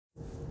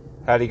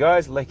Howdy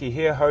guys, Lecky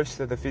here,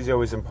 host of the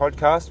Physioism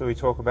podcast, where we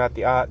talk about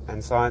the art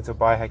and science of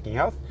biohacking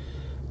health.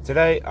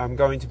 Today I'm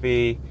going to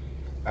be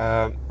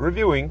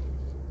reviewing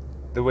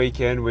the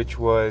weekend, which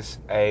was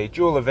a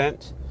dual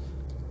event.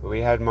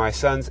 We had my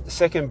son's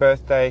second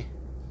birthday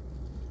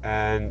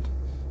and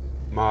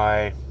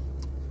my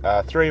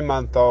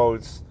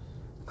 3-month-old's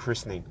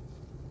christening.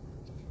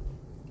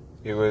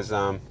 It was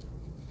a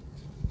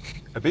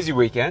busy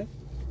weekend.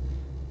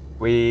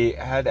 We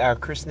had our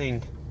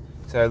christening.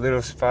 So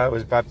little Sophia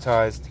was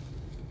baptised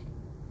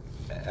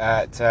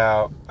at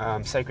our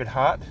Sacred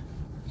Heart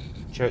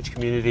Church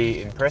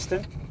community in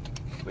Preston.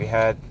 We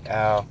had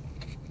our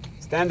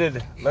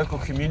standard local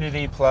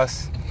community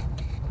plus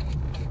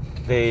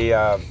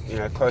the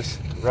close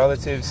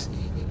relatives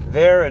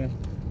there, and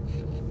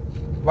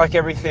like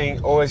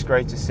everything, always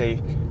great to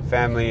see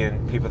family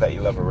and people that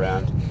you love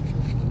around.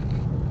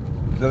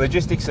 The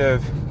logistics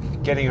of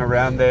getting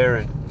around there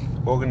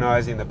and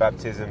organising the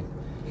baptism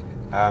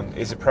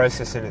is a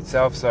process in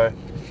itself. So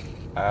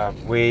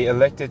we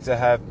elected to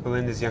have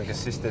Belinda's younger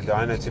sister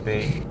Dinah to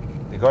be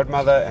the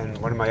godmother, and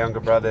one of my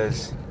younger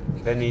brothers,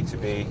 Benny, to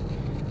be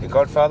the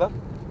godfather,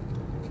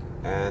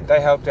 and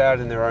they helped out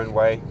in their own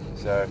way.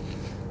 So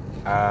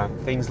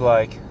things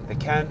like the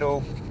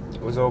candle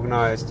was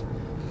organised,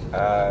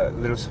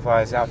 little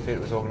Sophia's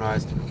outfit was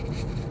organised,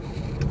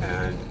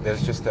 and there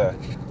was just a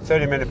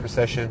 30-minute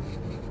procession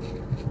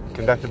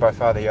conducted by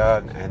Father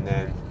Yard, and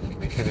then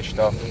we finished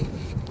off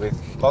with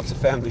lots of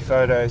family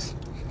photos,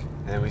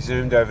 and we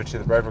zoomed over to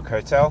the Braybrooke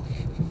Hotel,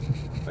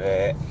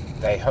 where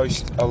they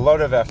host a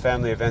lot of our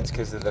family events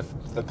because of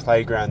the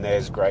playground there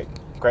is great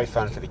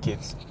fun for the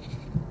kids.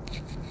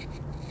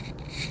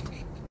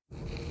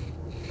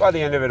 By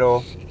the end of it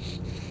all,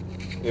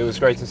 it was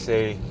great to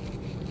see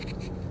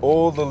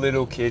all the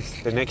little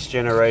kids, the next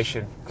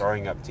generation,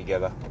 growing up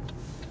together.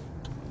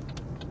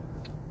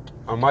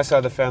 On my side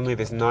of the family,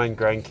 there's 9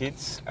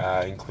 grandkids,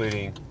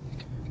 including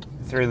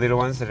 3 little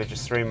ones that are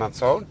just 3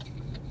 months old,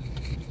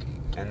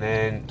 and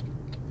then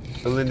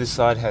Belinda's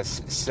side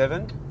has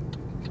 7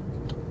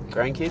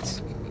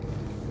 grandkids.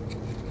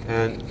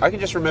 And I can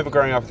just remember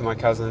growing up with my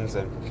cousins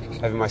and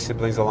having my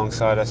siblings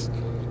alongside us.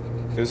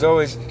 It was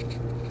always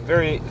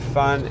very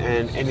fun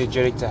and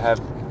energetic to have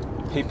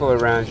people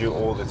around you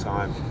all the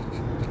time.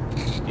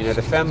 You know,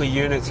 the family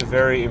unit's a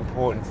very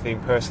important thing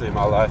personally in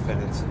my life,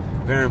 and it's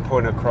very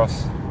important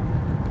across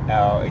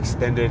our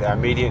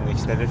immediate and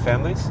extended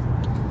families.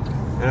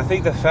 And I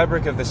think the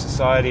fabric of the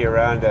society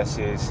around us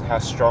is how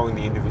strong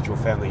the individual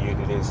family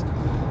unit is.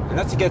 And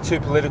not to get too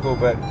political,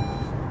 but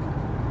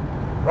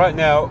right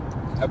now,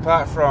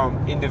 apart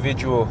from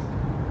individual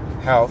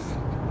health,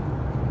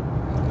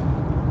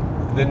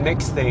 the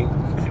next thing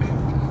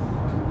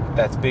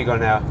that's big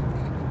on our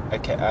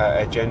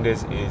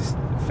agendas is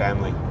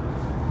family.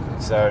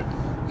 So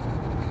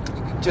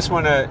just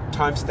want to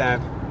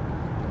timestamp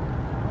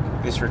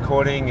this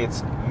recording.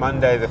 It's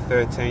Monday the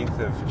 13th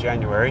of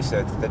January, so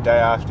it's the day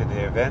after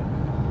the event,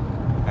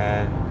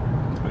 and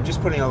I'm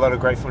just putting a lot of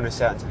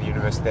gratefulness out into the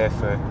universe there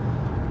for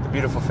the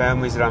beautiful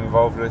families that I'm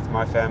involved with,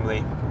 my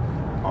family,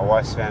 my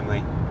wife's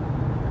family,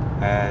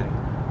 and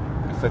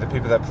for the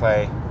people that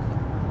play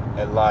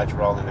a large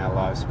role in our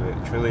lives. We're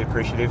truly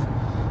appreciative,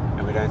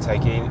 and we don't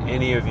take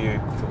any of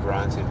you for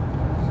granted.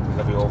 We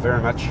love you all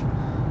very much.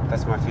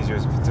 That's my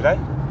physios for today.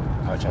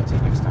 I'll chat to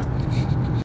you next time.